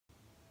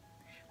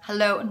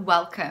Hello and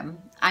welcome.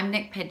 I'm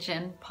Niyc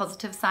Pidgeon,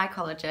 positive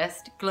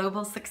psychologist,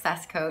 global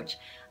success coach,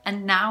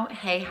 and now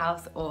Hay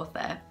House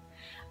author.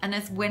 And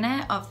as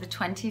winner of the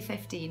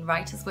 2015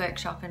 Writers'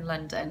 Workshop in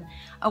London,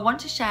 I want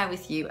to share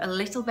with you a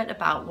little bit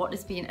about what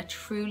has been a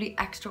truly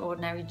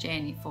extraordinary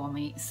journey for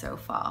me so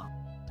far.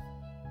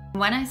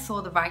 When I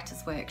saw the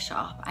Writers'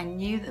 Workshop, I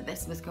knew that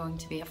this was going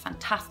to be a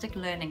fantastic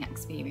learning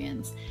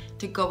experience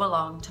to go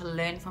along, to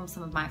learn from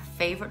some of my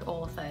favourite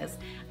authors,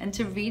 and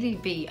to really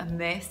be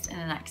immersed in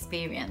an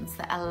experience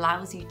that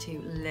allows you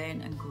to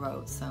learn and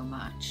grow so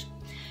much.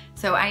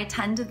 So I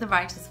attended the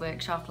Writers'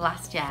 Workshop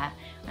last year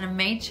and I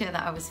made sure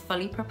that I was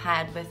fully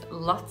prepared with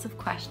lots of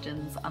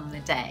questions on the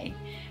day.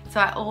 So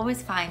I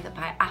always find that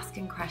by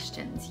asking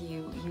questions,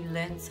 you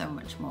learn so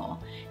much more.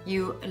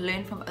 You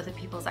learn from other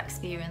people's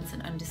experience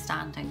and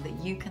understanding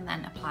that you can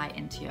then apply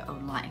into your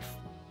own life.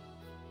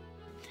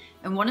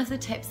 And one of the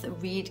tips that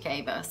Reed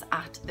gave us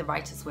at the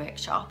Writers'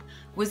 Workshop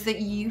was that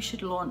you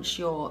should launch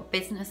your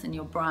business and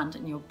your brand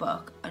and your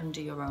book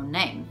under your own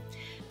name.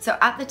 So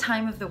at the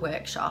time of the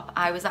workshop,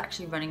 I was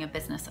actually running a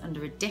business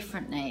under a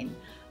different name,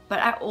 but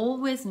I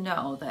always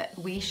know that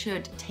we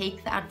should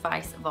take the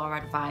advice of our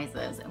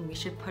advisors and we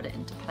should put it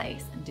into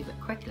place and do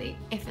it quickly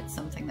if it's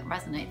something that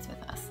resonates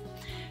with us.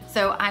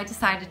 So I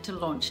decided to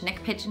launch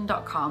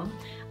NiycPidgeon.com,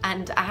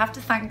 and I have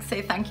to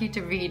say thank you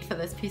to Reed for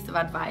this piece of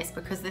advice,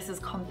 because this has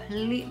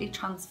completely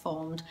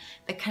transformed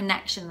the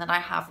connection that I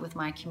have with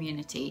my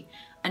community.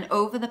 And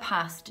over the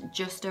past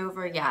just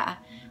over a year,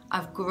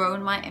 I've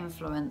grown my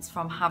influence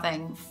from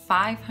having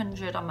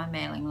 500 on my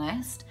mailing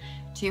list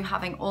to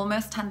having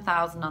almost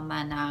 10,000 on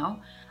there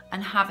now,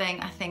 and having,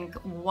 I think,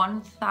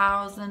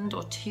 1,000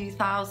 or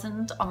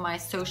 2,000 on my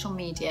social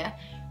media,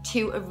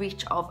 to a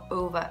reach of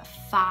over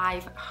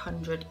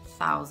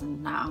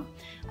 500,000 now.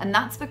 And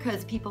that's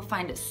because people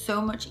find it so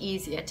much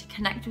easier to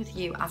connect with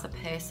you as a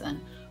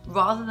person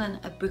rather than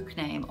a book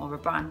name or a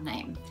brand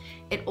name.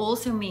 It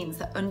also means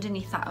that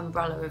underneath that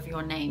umbrella of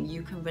your name,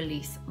 you can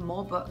release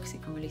more books, you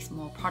can release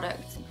more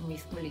products, you can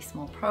release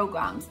more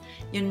programs.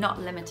 You're not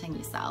limiting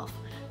yourself.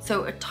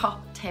 So a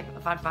top tip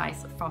of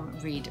advice from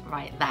Reed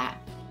right there.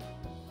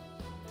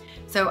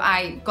 So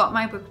I got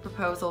my book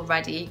proposal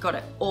ready, got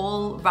it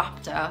all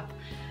wrapped up,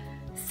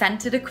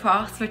 sent it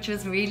across, which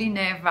was really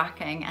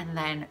nerve-wracking, and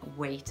then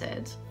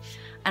waited.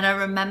 And I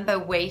remember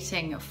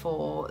waiting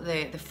for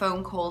the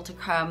phone call to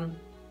come.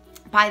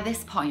 By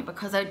this point,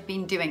 because I'd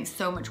been doing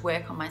so much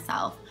work on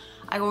myself,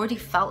 I already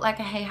felt like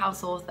a Hay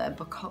House author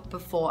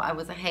before I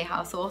was a Hay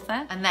House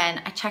author. And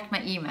then I checked my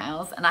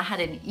emails and I had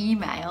an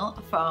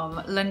email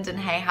from London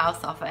Hay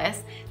House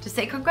office to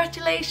say,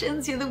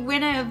 congratulations, you're the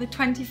winner of the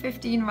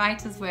 2015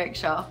 Writers'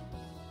 Workshop.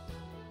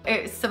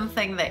 It's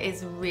something that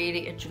is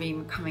really a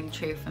dream coming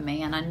true for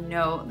me, and I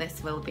know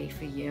this will be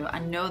for you. I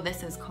know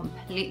this is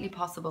completely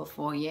possible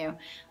for you,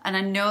 and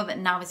I know that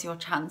now is your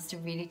chance to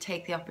really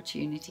take the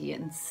opportunity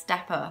and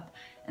step up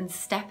and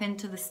step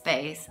into the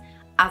space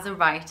as a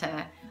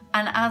writer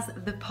and as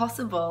the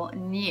possible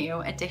new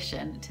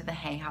addition to the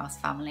Hay House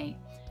family.